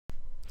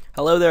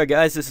Hello there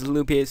guys, this is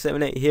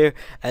Loope878 here,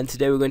 and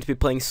today we're going to be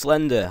playing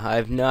Slender. I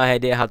have no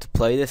idea how to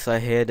play this. I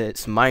hear that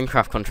it's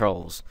Minecraft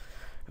controls,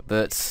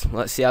 but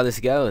let's see how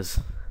this goes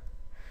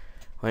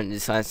when it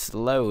decides to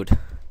load.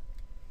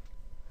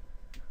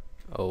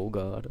 Oh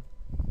god.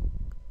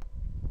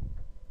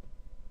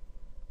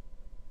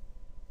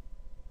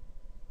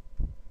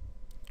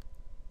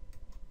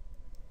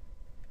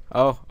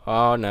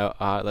 Oh no,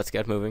 let's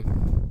get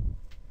moving.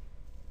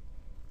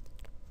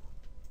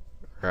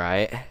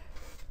 Right.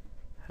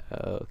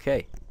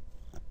 Okay.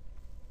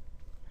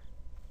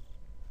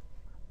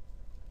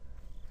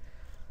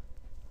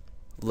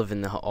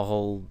 Loving the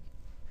whole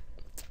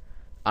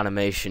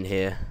animation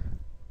here.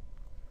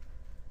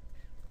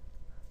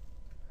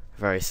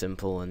 Very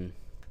simple, and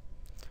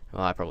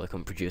well, I probably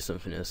couldn't produce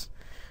something as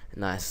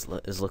nice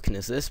as looking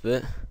as this,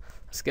 but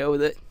let's go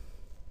with it.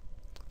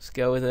 Let's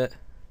go with it.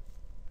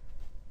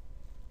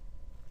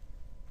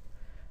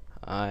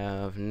 I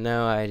have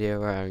no idea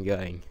where I'm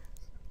going.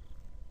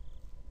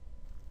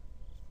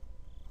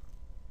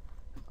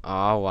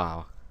 Oh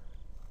wow.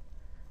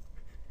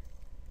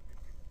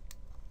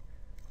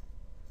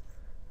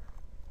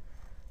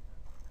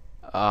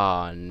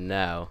 Oh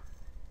no.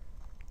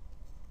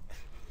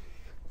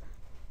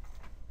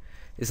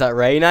 Is that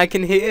rain I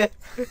can hear?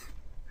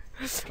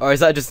 Or is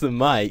that just the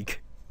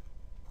mic?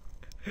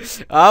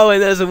 Oh,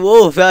 and there's a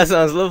wolf. That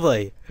sounds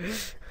lovely.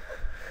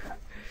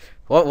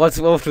 What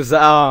wolf was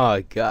that?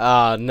 Oh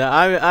god. Oh,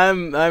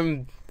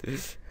 no.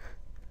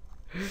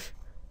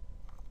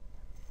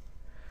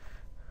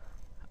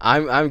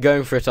 I'm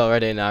going for it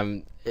already,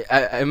 and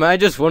am I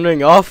just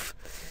wandering off?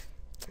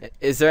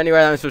 Is there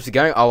anywhere I'm supposed to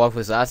go? Oh, what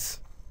was that?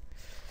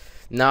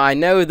 Now I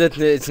know that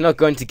it's not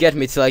going to get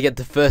me till I get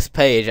the first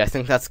page. I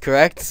think that's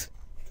correct.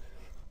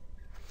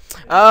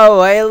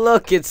 Oh, hey,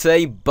 look, it's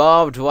a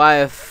barbed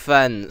wire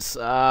fence.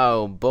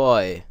 Oh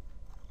boy.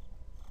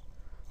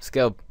 Let's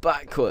go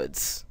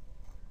backwards.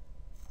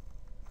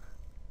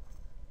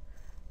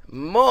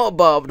 More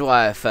barbed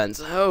wire fence.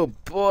 Oh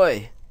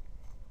boy.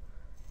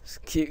 Let's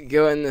keep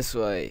going this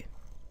way.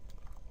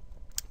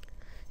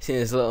 See,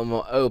 there's a little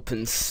more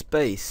open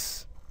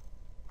space.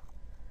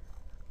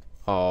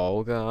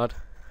 Oh god.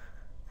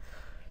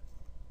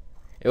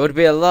 It would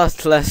be a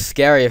lot less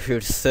scary if it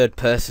was third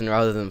person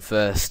rather than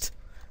first.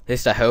 At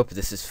least I hope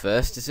this is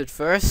first. Is it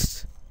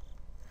first?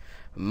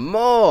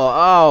 More!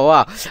 Oh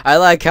wow. I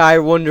like how I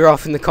wander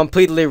off in the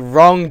completely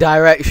wrong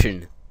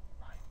direction.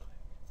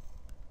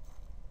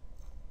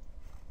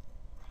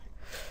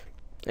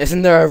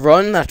 Isn't there a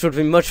run? That would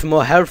be much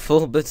more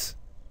helpful, but...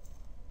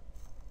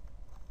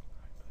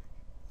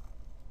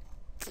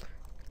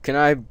 Can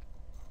I...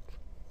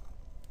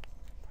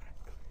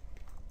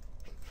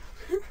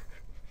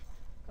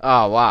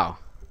 Oh, wow.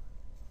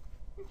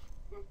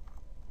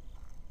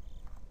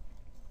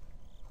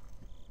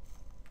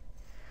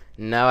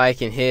 Now I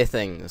can hear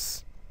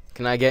things.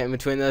 Can I get in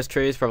between those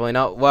trees? Probably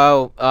not.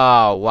 Well,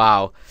 oh,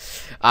 wow.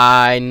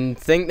 I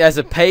think there's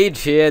a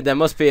page here. There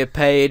must be a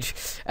page.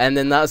 And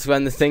then that's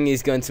when the thing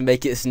is going to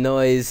make its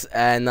noise.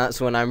 And that's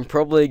when I'm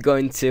probably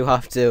going to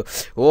have to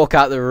walk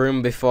out the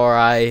room before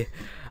I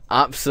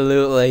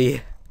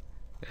absolutely...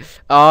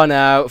 Oh,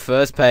 no.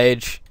 First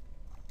page.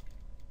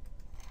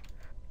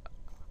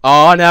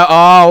 Oh no!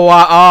 Oh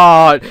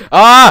wow!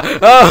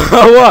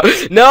 Oh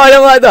what? No, I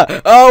don't like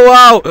that. Oh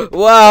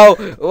wow!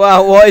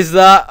 What is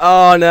that?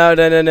 Oh no!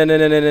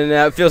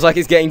 No! It feels like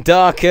it's getting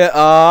darker.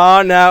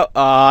 Oh no!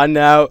 Oh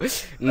no!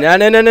 No!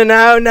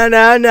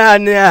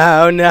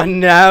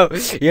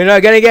 You're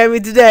not gonna get me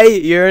today.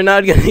 You're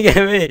not gonna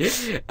get me.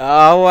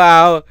 Oh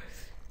wow!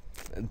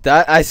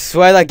 That, I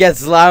swear, that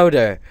gets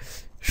louder.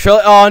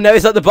 Surely, oh no,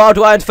 is that the barbed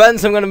wire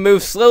fence? I'm gonna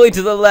move slowly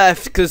to the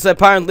left, because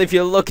apparently if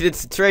you look at it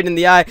straight in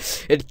the eye,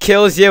 it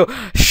kills you.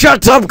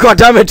 Shut up,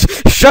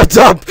 goddammit! Shut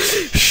up!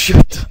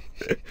 Shut up!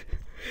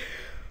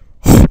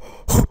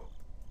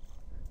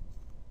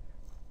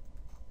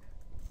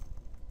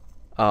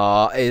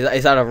 Oh,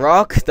 is that a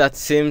rock? That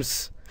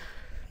seems...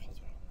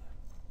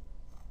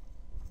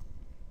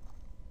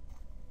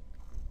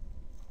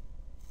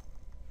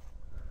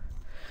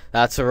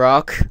 That's a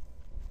rock.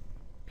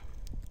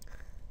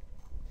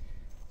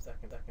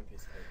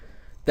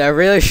 There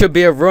really should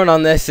be a run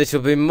on this. It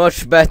will be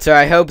much better.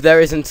 I hope there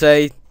isn't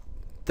a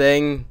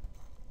thing.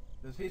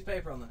 There's a piece of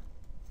paper on there.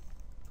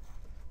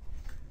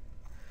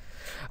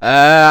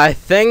 I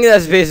think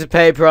there's a piece of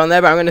paper on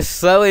there, but I'm going to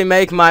slowly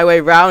make my way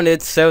round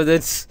it so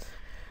that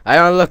I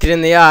don't look it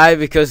in the eye,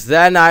 because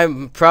then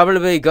I'm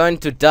probably going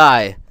to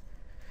die.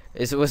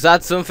 Was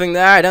that something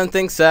there? I don't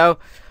think so.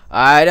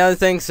 I don't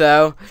think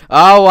so.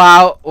 Oh,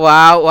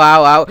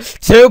 wow.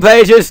 2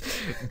 pages.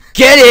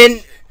 Get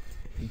in.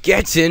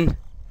 Get in.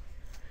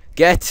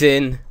 Get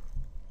in.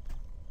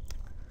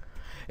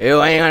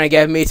 You ain't gonna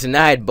get me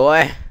tonight,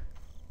 boy.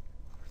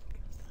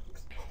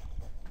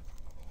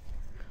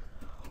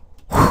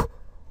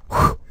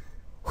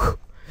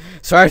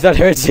 Sorry if that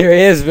hurts your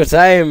ears, but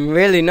I am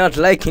really not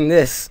liking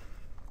this.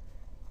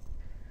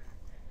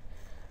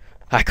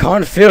 I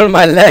can't feel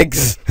my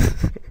legs.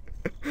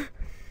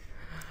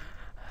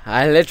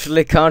 I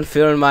literally can't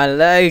feel my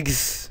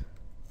legs.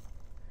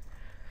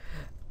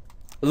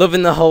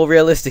 Loving the whole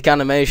realistic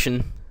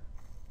animation.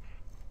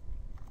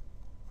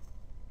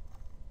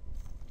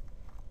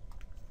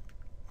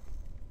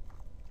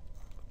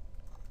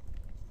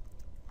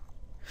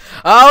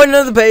 Oh,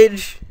 another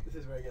page. This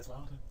is where it gets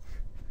louder.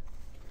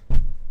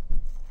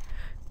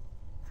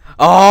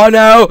 Oh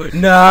no,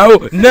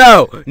 no,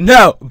 no,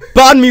 no.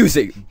 Bad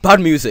music.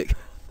 Bad music.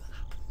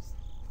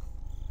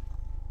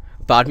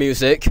 Bad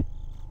music.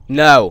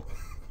 No.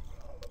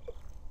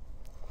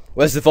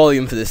 Where's the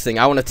volume for this thing?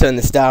 I want to turn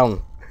this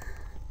down.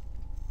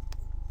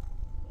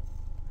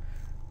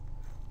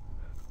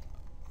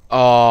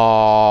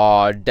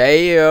 Oh,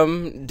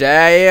 damn,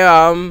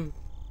 damn.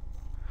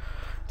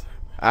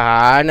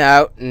 Ah,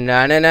 no,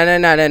 no, no, no, no,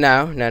 no, no,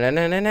 no, no,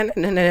 no, no, no, no,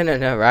 no, no, no,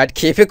 no. Right,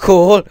 keep it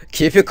cool,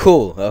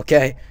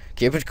 okay?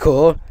 Keep it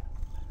cool.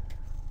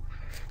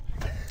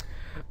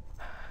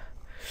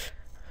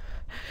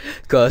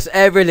 Cause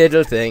every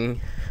little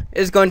thing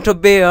is going to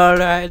be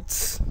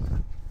alright.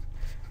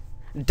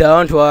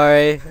 Don't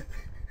worry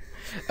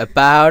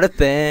about a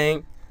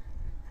thing.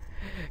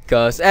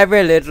 Cause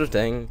every little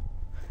thing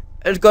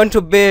is going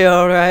to be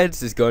alright.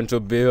 It's going to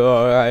be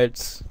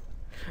alright.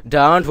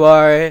 Don't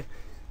worry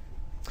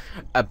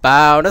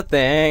about a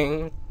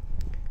thing.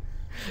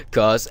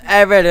 Cause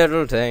every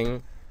little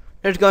thing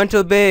is going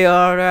to be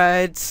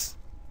alright.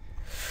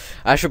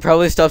 I should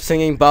probably stop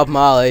singing Bob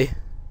Marley.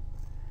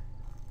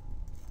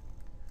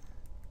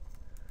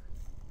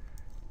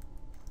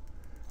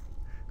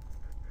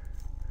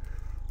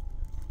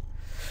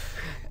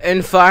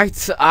 In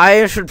fact,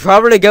 I should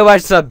probably go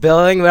back to that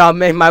building, but I'll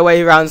make my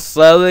way around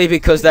slowly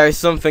because there is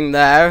something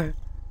there.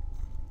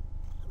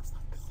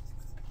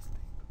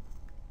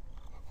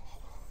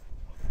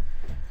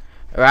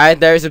 Right,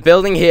 there's a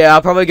building here.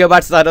 I'll probably go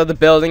back to that other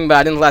building, but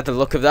I didn't like the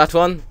look of that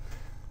one.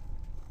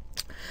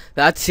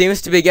 That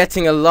seems to be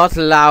getting a lot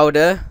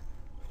louder.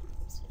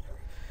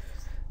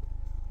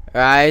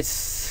 Right.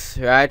 Let's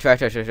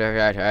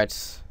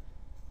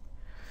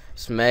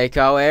make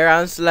our way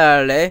around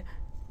slowly.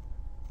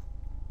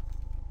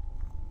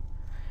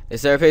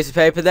 Is there a piece of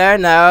paper there?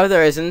 No,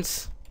 there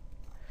isn't.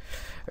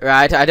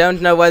 Right, I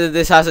don't know whether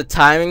this has a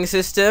timing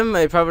system.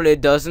 It probably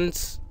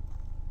doesn't.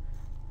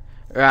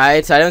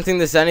 Right, I don't think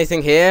there's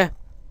anything here.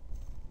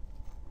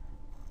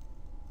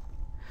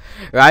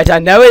 Right, I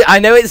know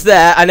it's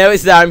there.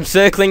 I'm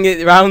circling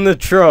it around the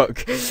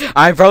truck.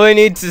 I probably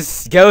need to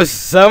go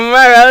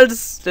somewhere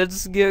else.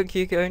 Let's go,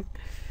 keep going.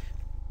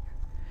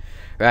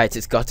 Right,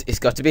 it's got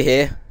to be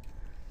here.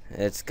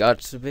 It's got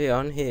to be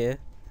on here.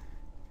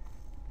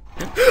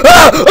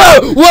 Oh!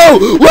 Oh!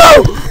 Whoa!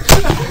 Whoa!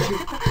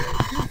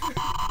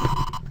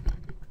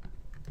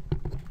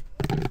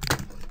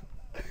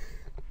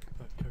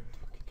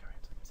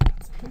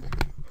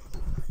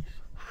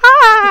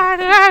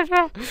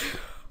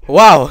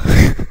 Wow.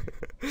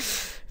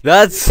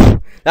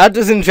 That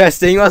was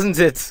interesting, wasn't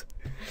it?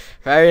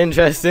 Very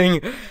interesting.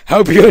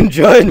 Hope you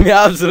enjoyed me,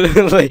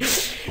 absolutely.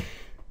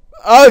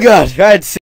 Oh god, right.